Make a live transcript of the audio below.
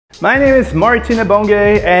My name is Martin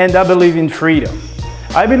Ebonge and I believe in freedom.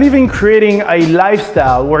 I believe in creating a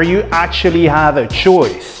lifestyle where you actually have a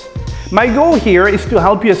choice. My goal here is to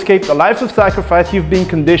help you escape the life of sacrifice you've been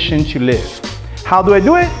conditioned to live. How do I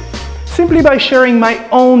do it? Simply by sharing my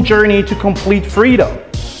own journey to complete freedom.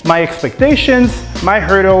 My expectations, my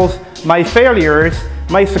hurdles, my failures,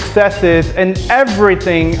 my successes, and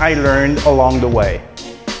everything I learned along the way.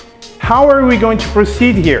 How are we going to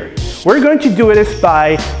proceed here? We're going to do this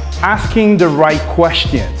by asking the right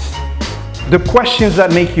questions. The questions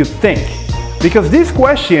that make you think. Because these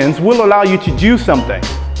questions will allow you to do something.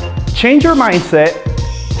 Change your mindset,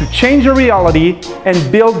 to change your reality, and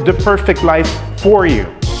build the perfect life for you.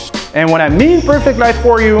 And when I mean perfect life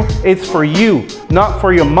for you, it's for you. Not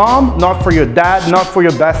for your mom, not for your dad, not for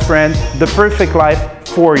your best friend. The perfect life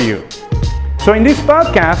for you. So in this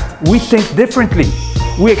podcast, we think differently.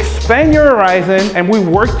 We expand your horizon and we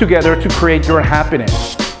work together to create your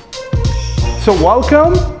happiness. So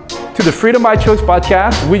welcome to the Freedom by Choice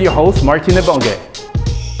podcast with your host, Martin Ebonge.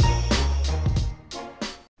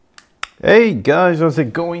 Hey guys, how's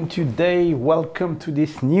it going today? Welcome to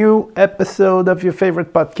this new episode of your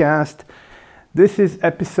favorite podcast. This is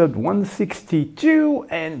episode 162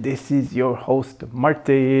 and this is your host,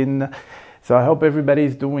 Martin. So I hope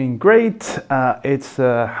everybody's doing great. It's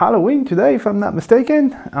Halloween today, if I'm not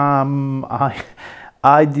mistaken.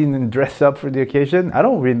 I didn't dress up for the occasion. I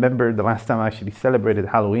don't remember the last time I actually celebrated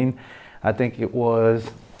Halloween. I think it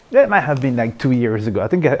might have been like 2 years ago. I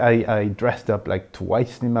think I dressed up like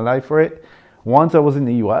twice in my life for it. Once I was in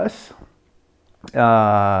the US. It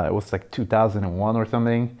was like 2001 or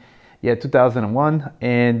something. Yeah, 2001.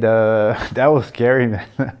 And that was scary,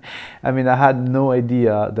 man. I mean, I had no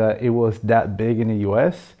idea that it was that big in the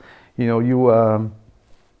US. You know, you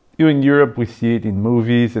in Europe, we see it in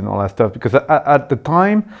movies and all that stuff. Because at the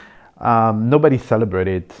time, nobody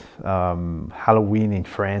celebrated Halloween in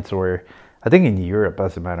France or I think in Europe,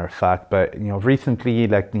 as a matter of fact. But you know, recently,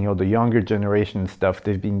 like the younger generation and stuff,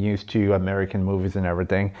 they've been used to American movies and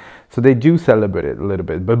everything, so they do celebrate it a little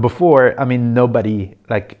bit. But before, I mean, nobody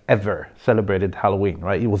like ever celebrated Halloween,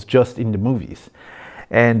 right? It was just in the movies.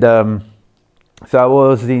 And so I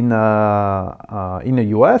was in the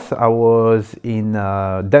U.S. I was in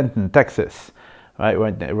Denton, Texas,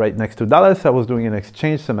 right next to Dallas. I was doing an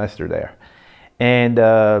exchange semester there, and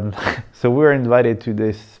so we were invited to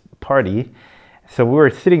this party. So we were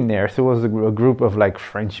sitting there. So it was a group of like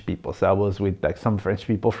French people. So I was with like some French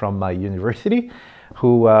people from my university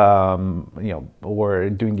who were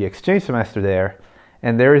doing the exchange semester there.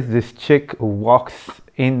 And there is this chick who walks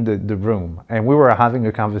in the room and we were having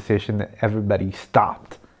a conversation that everybody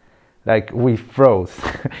stopped. Like we froze.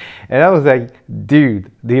 And I was like,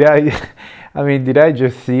 dude, did I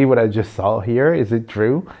just see what I just saw here? Is it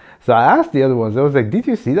true? So I asked the other ones, I was like, did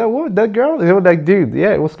you see that girl? They were like, dude,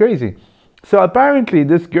 yeah, it was crazy. So apparently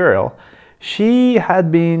this girl, she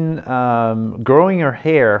had been growing her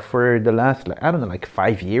hair for the last, I don't know, like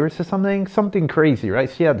 5 years or something crazy, right?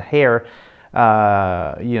 She had hair,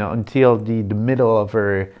 until the middle of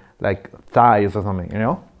her like thighs or something,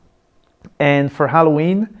 And for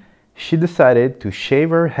Halloween, she decided to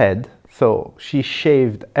shave her head. So she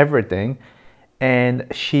shaved everything. And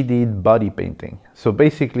she did body painting. So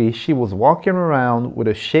basically, she was walking around with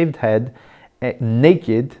a shaved head,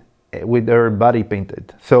 naked, with her body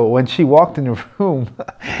painted. So when she walked in the room,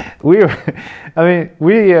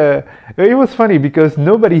 it was funny because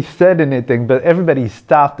nobody said anything, but everybody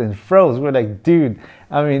stopped and froze. We're like, dude,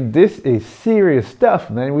 I mean, this is serious stuff,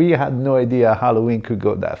 man. We had no idea Halloween could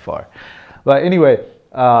go that far. But anyway,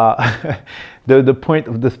 the point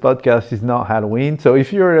of this podcast is not Halloween. So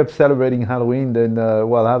if you're celebrating Halloween, then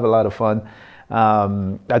have a lot of fun.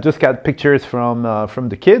 I just got pictures from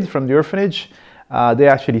the kids from the orphanage. They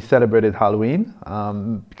actually celebrated Halloween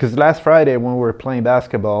because last Friday when we were playing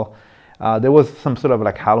basketball, there was some sort of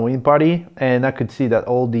like Halloween party, and I could see that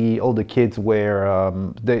all the kids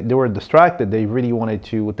were they were distracted. They really wanted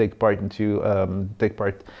to take part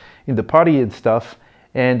in the party and stuff.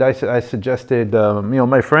 And I suggested,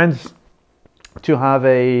 my friends to have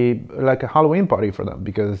a Halloween party for them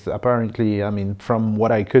because apparently, I mean, from what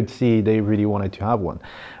I could see, they really wanted to have one.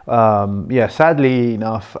 Sadly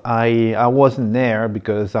enough, I wasn't there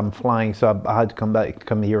because I'm flying, so I had to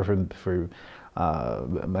come here for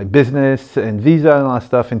my business and visa and all that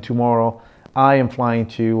stuff. And tomorrow, I am flying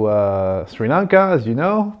to Sri Lanka, as you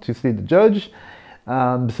know, to see the judge.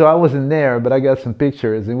 So I wasn't there, but I got some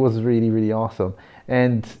pictures. It was really, really awesome.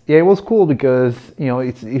 And yeah, it was cool because,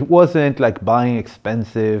 it wasn't like buying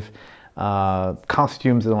expensive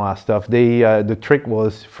costumes and all that stuff. The trick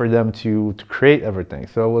was for them to create everything.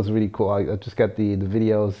 So it was really cool. I just got the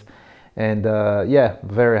videos, and yeah,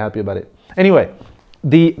 very happy about it. Anyway,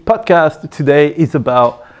 the podcast today is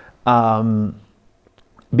about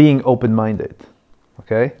being open-minded.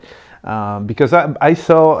 Okay, because I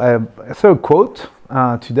saw a quote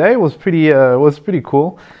today. Was pretty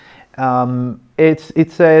cool.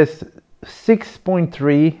 It says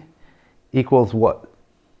 6.3 equals what?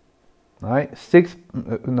 All right,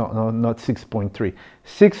 no, not 6.3.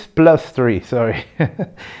 6 plus 3. Sorry,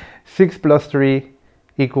 6 plus 3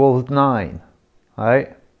 equals 9. All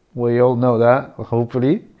right, we all know that,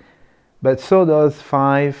 hopefully, but so does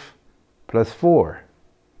 5 plus 4,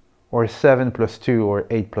 or 7 plus 2, or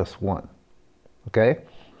 8 plus 1. Okay,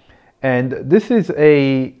 and this is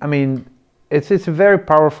it's a very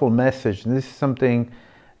powerful message, and this is something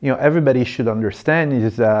everybody should understand,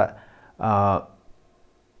 is that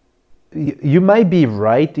you might be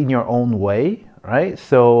right in your own way, right?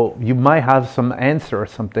 So you might have some answer or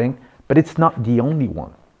something, but it's not the only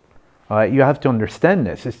one. All right, you have to understand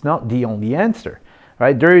this. It's not the only answer,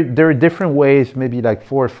 right? There are different ways, maybe like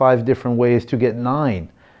 4 or 5 different ways to get 9.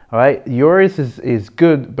 All right, yours is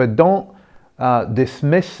good, but don't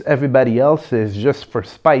dismiss everybody else's just for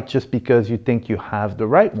spite, just because you think you have the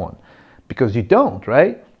right one, because you don't,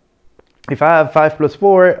 right? If I have 5 plus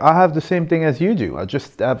 4, I have the same thing as you do. I've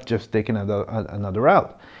just taken another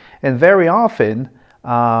route. And very often,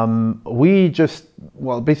 we just,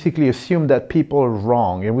 basically assume that people are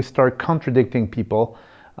wrong, and we start contradicting people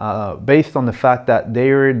based on the fact that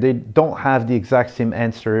they don't have the exact same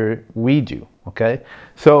answer we do, okay?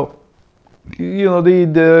 So,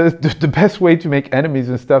 the best way to make enemies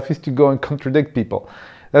and stuff is to go and contradict people.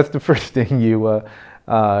 That's the first thing you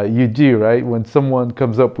do, right? When someone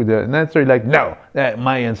comes up with an answer, you're like, no,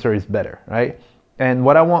 my answer is better, right? And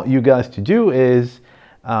what I want you guys to do is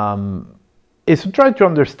to try to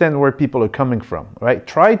understand where people are coming from, right?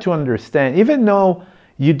 Try to understand, even though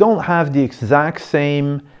you don't have the exact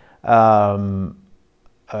same, how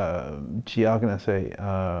can I say,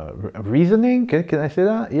 reasoning? Can I say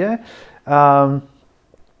that? Yeah.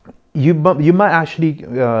 You might actually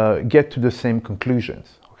get to the same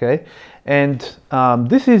conclusions. Okay, and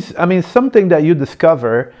this is, something that you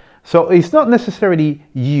discover. So it's not necessarily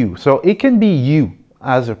you. So it can be you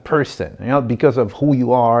as a person, because of who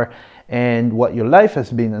you are and what your life has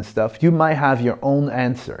been and stuff. You might have your own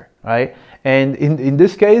answer, right? And in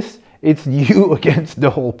this case, it's you against the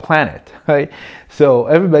whole planet, right? So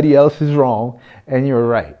everybody else is wrong and you're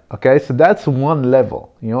right. Okay, so that's one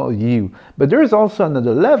level, you. But there's also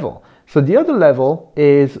another level. So the other level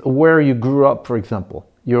is where you grew up, for example.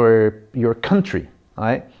 Your country,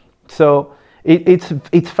 right? So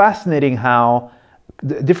it's fascinating how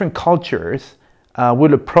different cultures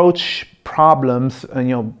will approach problems,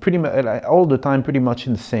 pretty much all the time, pretty much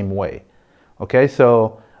in the same way. Okay,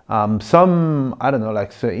 so some, I don't know,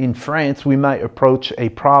 like, so in France, we might approach a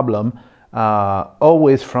problem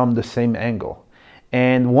always from the same angle.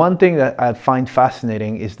 And one thing that I find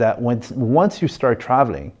fascinating is that once you start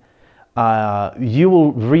traveling, you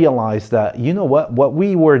will realize that, what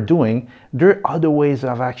we were doing, there are other ways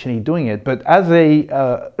of actually doing it. But as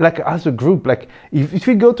a group, like if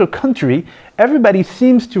we go to a country, everybody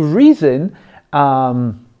seems to reason.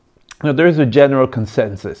 There's a general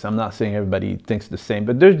consensus. I'm not saying everybody thinks the same,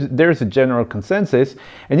 but there's a general consensus,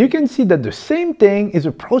 and you can see that the same thing is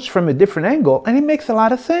approached from a different angle, and it makes a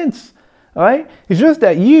lot of sense. All right, it's just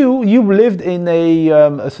that you lived in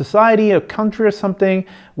a society, a country or something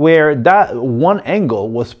where that one angle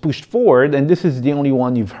was pushed forward, and this is the only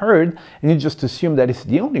one you've heard, and you just assume that it's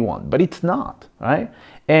the only one, but it's not, right?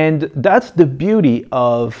 And that's the beauty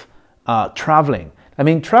of traveling.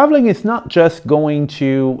 Traveling is not just going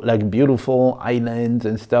to like beautiful islands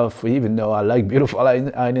and stuff, even though I like beautiful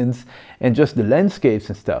islands and just the landscapes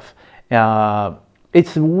and stuff.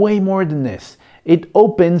 It's way more than this. It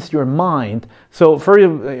opens your mind. So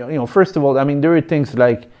first of all, there are things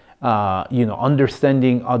like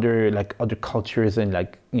understanding other cultures, and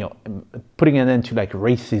putting an end to like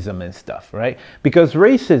racism and stuff, right? Because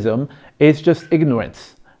racism is just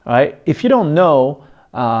ignorance, right? If you don't know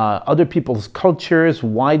other people's cultures,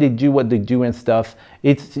 why they do what they do and stuff,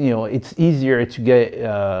 it's easier to get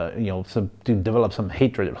to develop some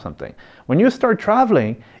hatred or something. When you start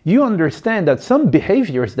traveling, you understand that some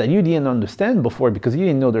behaviors that you didn't understand before because you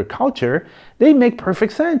didn't know their culture, they make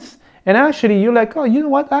perfect sense. And actually you're like, oh, you know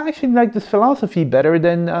what, I actually like this philosophy better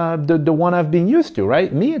than the one I've been used to,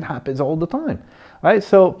 right? Me, it happens all the time, right?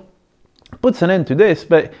 So puts an end to this,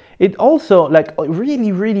 but it also like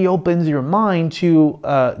really, really opens your mind to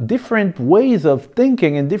different ways of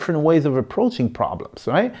thinking and different ways of approaching problems,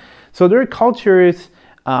 right? So there are cultures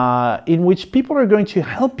in which people are going to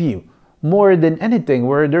help you more than anything,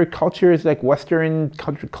 where there are cultures like Western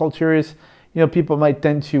cultures, people might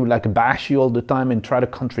tend to like bash you all the time and try to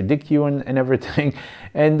contradict you and everything.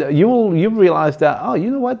 And you realize that, oh,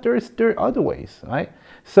 you know what, there are other ways, right?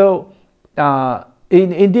 So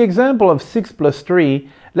in the example of 6 plus 3,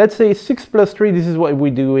 let's say 6 plus 3, this is what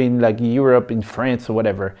we do in like Europe, in France or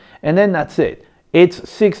whatever. And then that's it. It's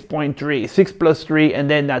 6.3, 6 plus 3, and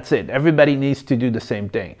then that's it. Everybody needs to do the same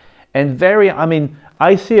thing. And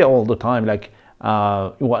I see it all the time, like,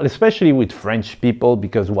 well, especially with French people,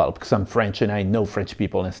 because I'm French and I know French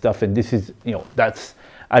people and stuff, and this is,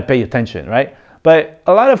 I pay attention, right? But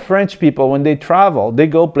a lot of French people, when they travel, they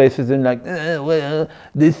go places and like, well,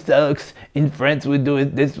 this sucks. In France, we do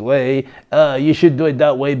it this way. You should do it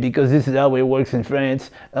that way because this is how it works in France.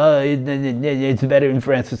 It's better in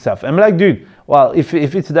France and stuff. I'm like, dude, well, if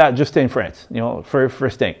it's that, just stay in France, for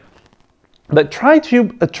first thing. But try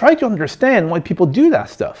to understand why people do that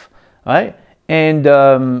stuff, right? And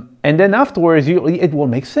then afterwards, it will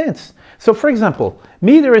make sense. So, for example,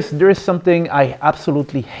 there is something I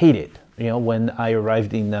absolutely hated. When I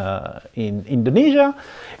arrived in Indonesia,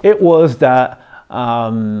 it was that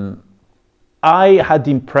I had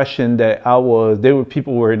the impression that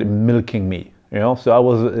people were milking me. So I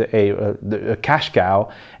was a cash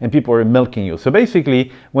cow, and people were milking you. So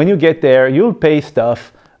basically, when you get there, you'll pay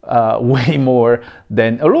stuff way more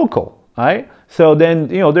than a local, right? So then,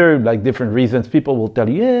 there are like different reasons. People will tell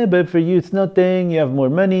you, yeah, but for you it's nothing. You have more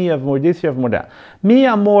money, you have more this, you have more that. Me,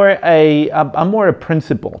 I'm more a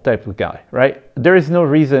principle type of guy, right? There is no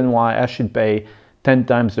reason why I should pay 10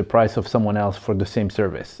 times the price of someone else for the same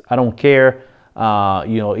service. I don't care,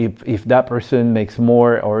 if that person makes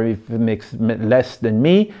more or if it makes less than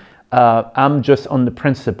me. I'm just on the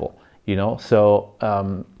principle. So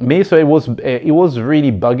it was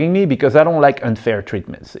really bugging me because I don't like unfair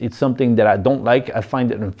treatments. It's something that I don't like. I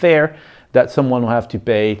find it unfair that someone will have to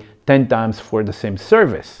pay 10 times for the same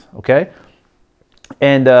service, okay?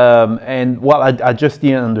 And I just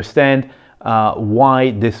didn't understand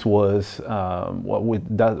why this was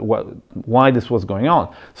why this was going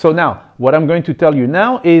on. So now, what I'm going to tell you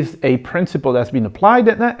now is a principle that's been applied,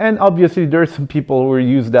 and obviously there are some people who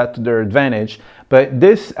use that to their advantage. But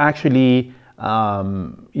this actually,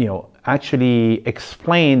 actually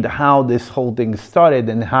explained how this whole thing started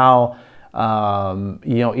and how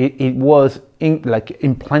it was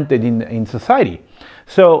implanted in society.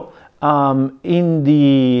 So in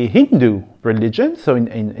the Hindu religion, so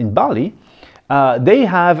in Bali, they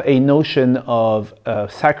have a notion of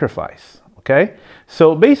sacrifice, okay?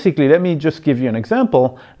 So basically, let me just give you an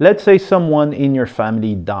example. Let's say someone in your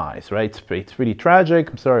family dies, right? It's really tragic,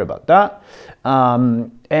 I'm sorry about that.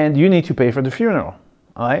 And you need to pay for the funeral,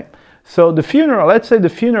 all right? So the funeral, let's say the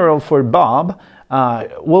funeral for Bob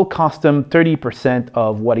will cost him 30%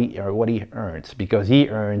 of what he earns, because he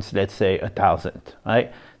earns, let's say, 1,000,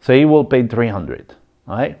 right? So he will pay 300,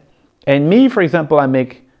 all right? And me, for example, I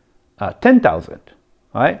make 10,000,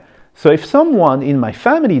 right? So if someone in my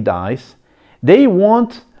family dies, they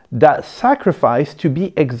want that sacrifice to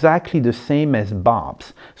be exactly the same as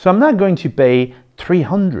Bob's. So I'm not going to pay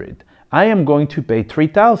 300. I am going to pay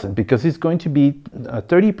 3,000 because it's going to be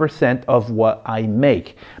 30% of what I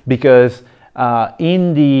make. Because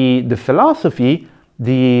in the philosophy,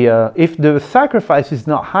 if the sacrifice is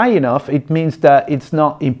not high enough, it means that it's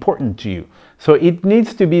not important to you. So it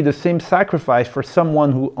needs to be the same sacrifice for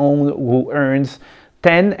someone who earns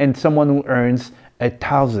 10 and someone who earns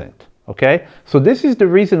 1,000. Okay, so this is the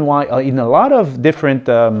reason why in a lot of different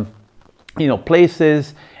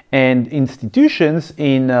places and institutions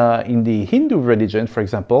in the Hindu religion, for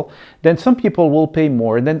example, then some people will pay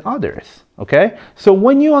more than others. Okay, so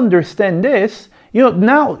when you understand this,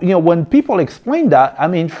 now when people explain that, I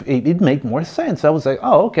mean, it made more sense. I was like,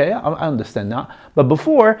 oh, okay, I understand that. But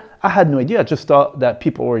before, I had no idea. I just thought that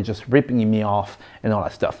people were just ripping me off and all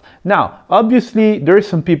that stuff. Now, obviously, there are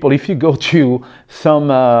some people, if you go to some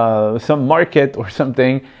market or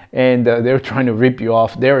something and they're trying to rip you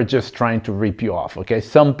off, they're just trying to rip you off, okay?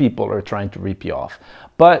 Some people are trying to rip you off.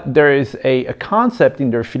 But there is a concept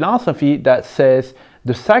in their philosophy that says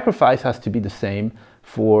the sacrifice has to be the same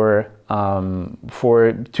for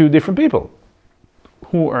two different people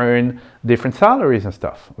who earn different salaries and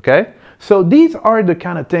stuff, okay? So these are the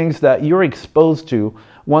kind of things that you're exposed to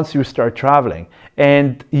once you start traveling.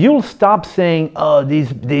 And you'll stop saying, oh,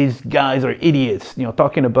 these guys are idiots,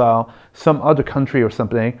 talking about some other country or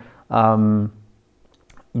something.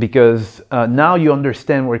 because now you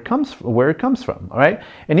understand where it comes from, all right?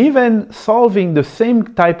 And even solving the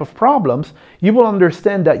same type of problems, you will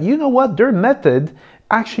understand that, you know what, their method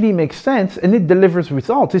actually makes sense and it delivers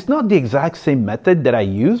results. It's not the exact same method that I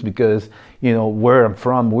use because, you know, where I'm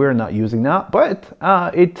from, we're not using that, but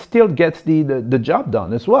it still gets the job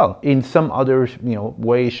done as well in some other, you know,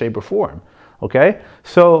 way, shape, or form. Okay,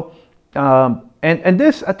 so and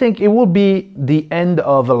this, I think, it will be the end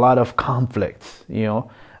of a lot of conflicts. You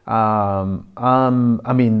know,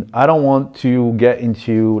 I mean, I don't want to get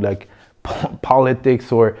into like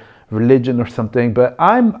politics or religion or something, but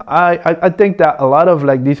I think that a lot of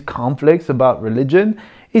like these conflicts about religion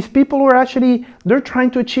is people who are actually, they're trying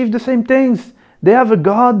to achieve the same things. They have a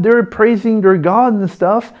God, they're praising their God and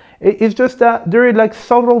stuff. It's just that there are like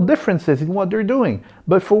subtle differences in what they're doing,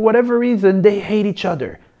 but for whatever reason they hate each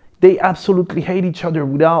other. They absolutely hate each other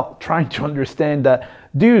without trying to understand that,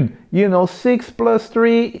 dude, you know, 6 plus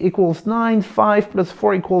 3 equals 9, 5 plus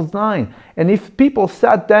 4 equals 9. And if people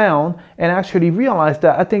sat down and actually realized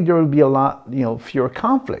that, I think there will be a lot, you know, fewer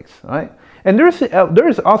conflicts, right? And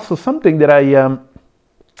there's also something that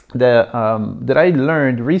that I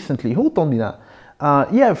learned recently. Who told me that?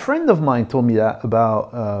 Yeah, a friend of mine told me that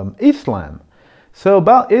about Islam. So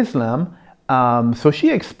about Islam, so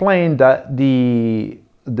she explained that the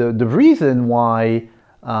reason why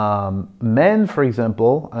men, for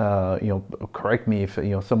example, you know, correct me if,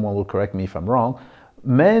 you know, someone will correct me if I'm wrong,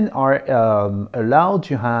 men are allowed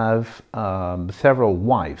to have several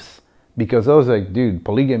wives, because I was like, dude,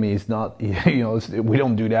 polygamy is not, you know, we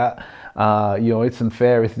don't do that, you know, it's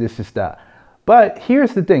unfair, it's this, it's that. But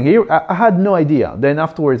here's the thing, here I had no idea. Then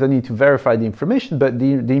afterwards I need to verify the information, but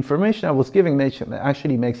the information I was giving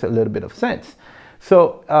actually makes a little bit of sense.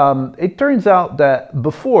 So it turns out that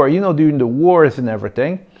before, you know, during the wars and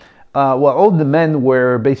everything, well, all the men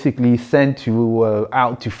were basically sent to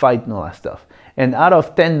out to fight and all that stuff. And out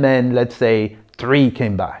of 10 men, let's say 3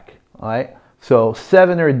 came back, all right? So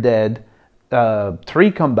 7 are dead,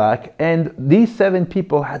 3 come back, and these 7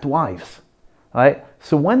 people had wives, right?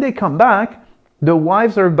 So when they come back, the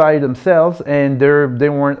wives are by themselves and they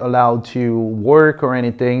weren't allowed to work or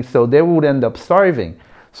anything, so they would end up starving.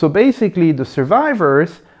 So basically the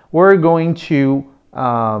survivors were going to, you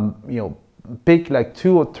know, pick like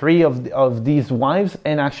 2 or 3 of these wives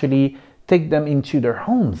and actually take them into their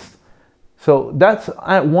homes. So that's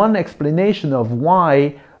one explanation of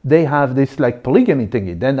why they have this like polygamy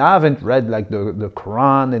thingy. Then I haven't read like the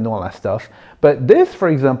Quran and all that stuff, but this, for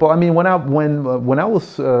example, I mean, when I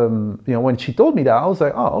was, you know, when she told me that, I was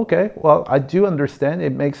like, oh, okay, well, I do understand.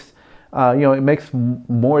 It makes, you know, it makes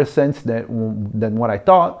more sense than what I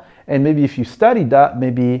thought. And maybe if you study that,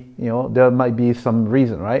 maybe, you know, there might be some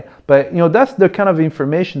reason, right? But, you know, that's the kind of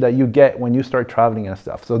information that you get when you start traveling and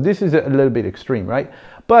stuff. So this is a little bit extreme, right?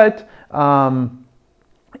 But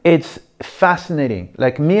it's fascinating.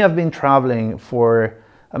 Like me, I've been traveling for,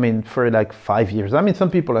 I mean, for like 5 years. I mean, some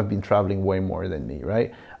people have been traveling way more than me,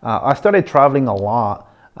 right? I started traveling a lot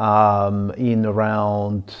in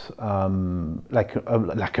around like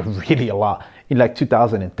really a lot in like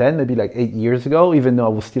 2010, maybe like 8 years ago. Even though I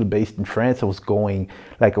was still based in France, I was going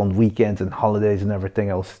like on weekends and holidays and everything.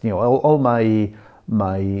 I was, you know, all my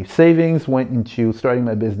savings went into starting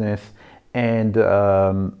my business and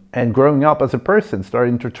growing up as a person,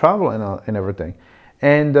 starting to travel and everything.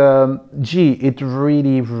 And gee, it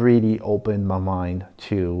really opened my mind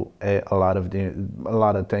to a lot of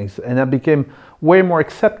things, and I became way more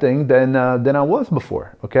accepting than I was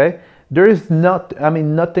before. Okay, there is not, I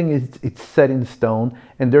mean, nothing is it's set in stone,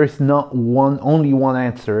 and there is not only one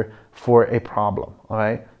answer for a problem. All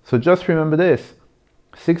right, so just remember this: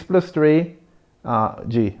 6 plus 3.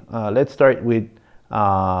 Let's start with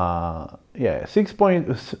 8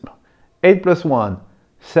 plus 1,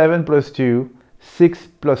 7 plus 2. 6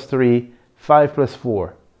 plus 3, 5 plus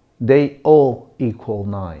 4, they all equal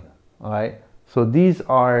 9, all right? So these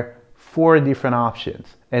are 4 different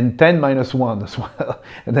options, and 10 minus 1 as well,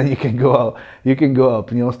 and then you can go up, you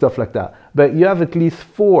know, stuff like that. But you have at least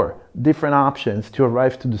 4 different options to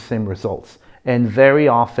arrive to the same results. And very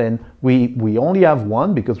often we only have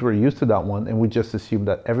one because we're used to that one, and we just assume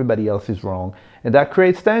that everybody else is wrong, and that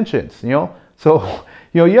creates tensions, you know? So,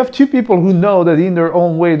 you know, you have 2 people who know that in their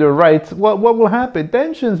own way they're right. What will happen?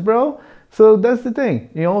 Tensions, bro. So that's the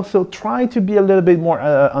thing, you know. So try to be a little bit more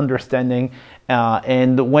understanding.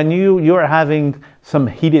 And when you're having some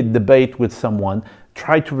heated debate with someone,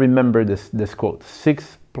 try to remember this quote: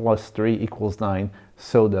 6 plus 3 equals 9.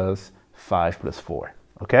 So does 5 plus 4.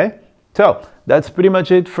 Okay. So that's pretty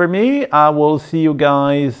much it for me. I will see you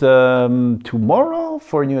guys tomorrow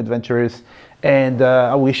for new adventures. And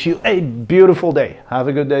I wish you a beautiful day. Have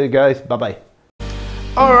a good day, guys. Bye-bye.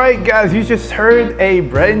 All right, guys, you just heard a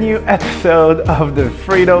brand new episode of the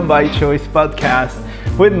Freedom by Choice podcast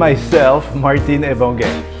with myself, Martin Ebonge.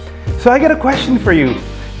 So I got a question for you.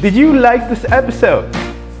 Did you like this episode?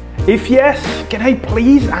 If yes, can I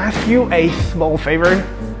please ask you a small favor?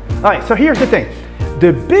 All right, so here's the thing.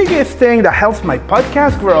 The biggest thing that helps my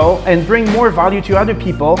podcast grow and bring more value to other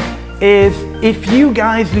people is if you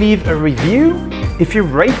guys leave a review, if you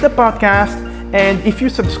rate the podcast, and if you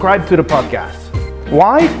subscribe to the podcast.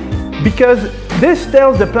 Why? Because this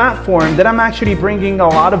tells the platform that I'm actually bringing a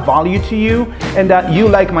lot of value to you and that you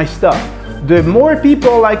like my stuff. The more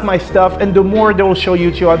people like my stuff, and the more they'll show you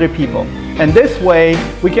to other people. And this way,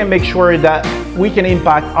 we can make sure that we can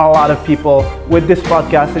impact a lot of people with this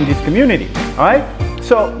podcast and this community. All right?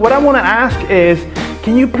 So what I want to ask is,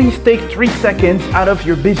 can you please take 3 seconds out of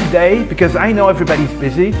your busy day? Because I know everybody's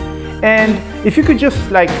busy. And if you could just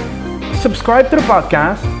subscribe to the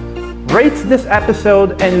podcast, rate this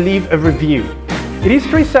episode, and leave a review. It is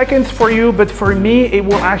 3 seconds for you, but for me, it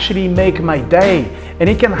will actually make my day, and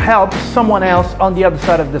it can help someone else on the other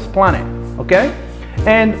side of this planet, okay?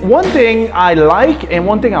 And one thing I like and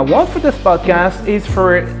one thing I want for this podcast is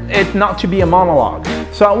for it not to be a monologue.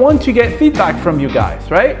 So I want to get feedback from you guys,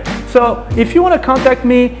 right? So if you want to contact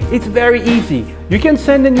me, it's very easy. You can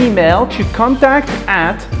send an email to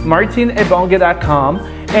contact@martinebonge.com.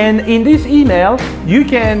 And in this email, you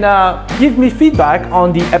can give me feedback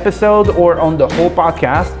on the episode or on the whole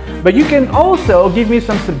podcast, but you can also give me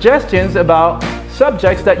some suggestions about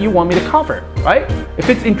subjects that you want me to cover, right? If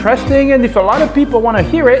it's interesting and if a lot of people want to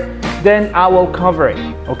hear it, then I will cover it,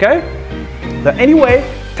 okay? But anyway,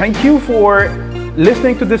 thank you for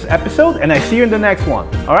listening to this episode, and I see you in the next one,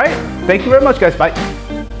 all right? Thank you very much, guys. Bye.